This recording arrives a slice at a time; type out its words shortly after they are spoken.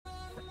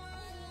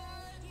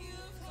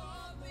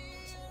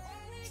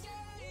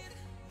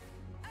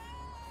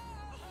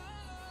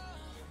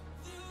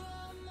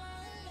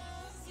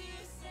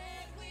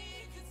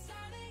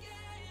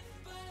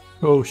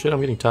Oh shit, I'm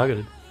getting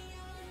targeted.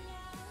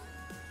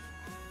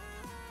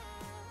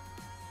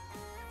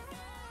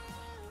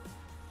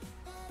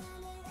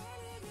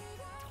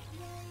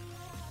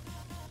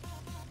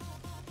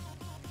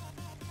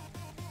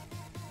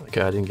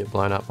 Okay, I didn't get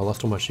blown up. I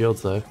lost all my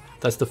shields though.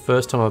 That's the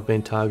first time I've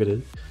been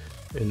targeted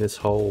in this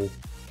whole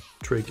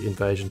Trig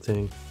invasion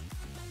thing.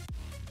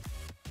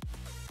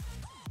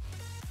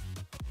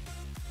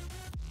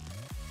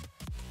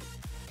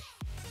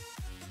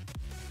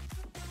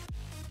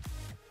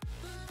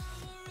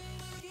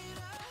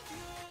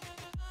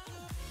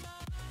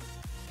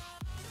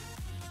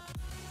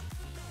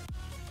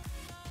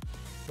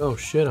 Oh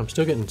shit, I'm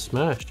still getting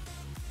smashed.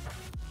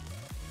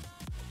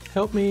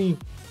 Help me!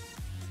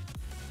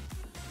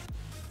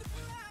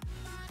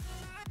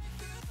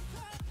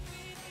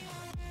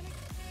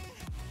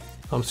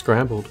 I'm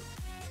scrambled.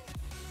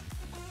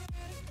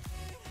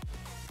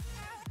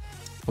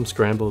 I'm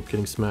scrambled,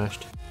 getting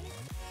smashed.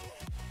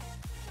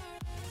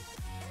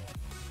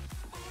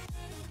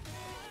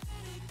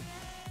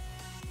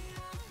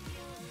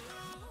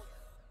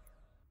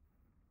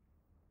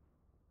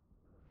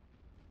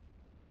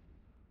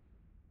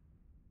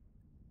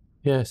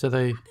 Yeah, so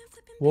they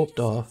warped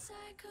off.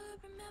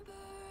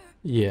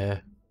 Yeah,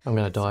 I'm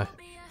gonna die.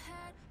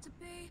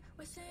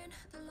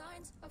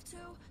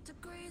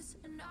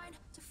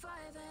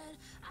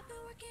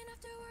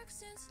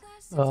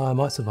 I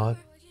might survive.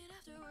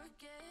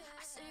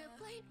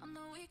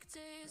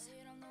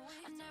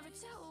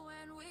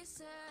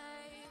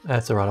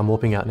 That's alright, I'm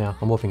warping out now.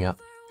 I'm warping out.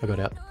 I got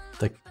out.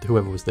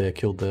 Whoever was there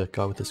killed the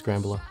guy with the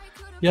scrambler.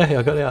 Yeah,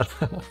 I got out.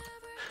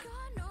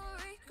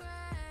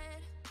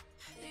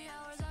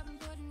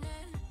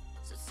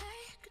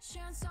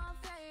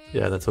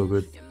 Yeah, that's all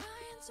good.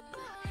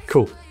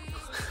 Cool.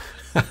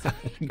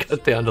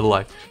 Got down to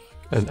like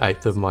an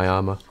eighth of my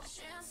armor.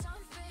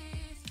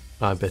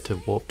 I better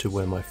warp to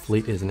where my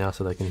fleet is now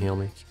so they can heal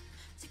me.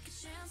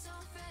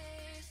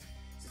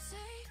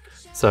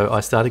 So I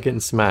started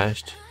getting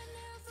smashed,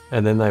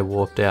 and then they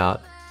warped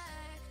out.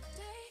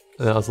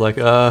 And I was like,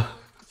 I'm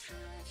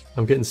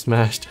getting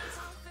smashed.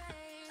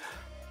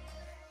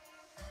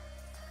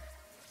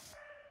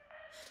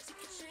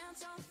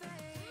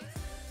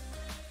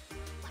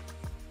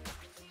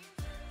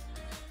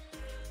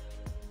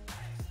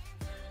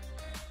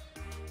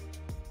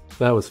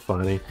 That was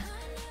funny.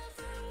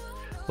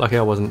 Lucky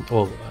I wasn't,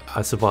 well,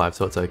 I survived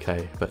so it's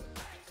okay, but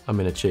I'm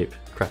in a cheap,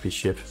 crappy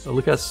ship. Oh,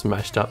 look how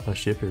smashed up my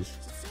ship is.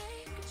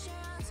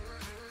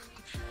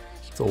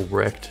 It's all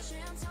wrecked.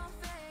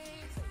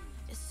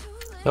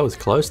 That was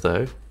close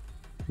though.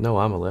 No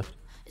armor left.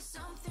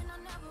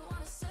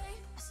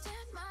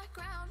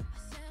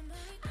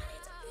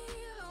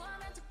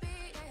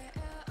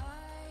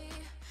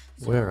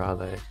 Where are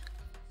they?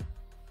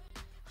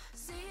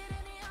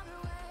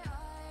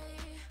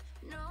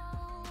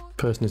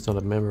 Person is not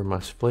a member of my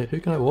fleet.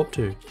 Who can I warp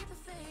to?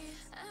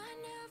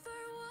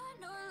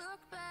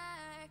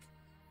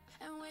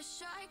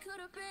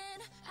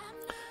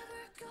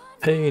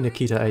 Hey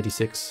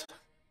Nikita86.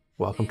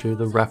 Welcome to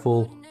the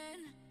raffle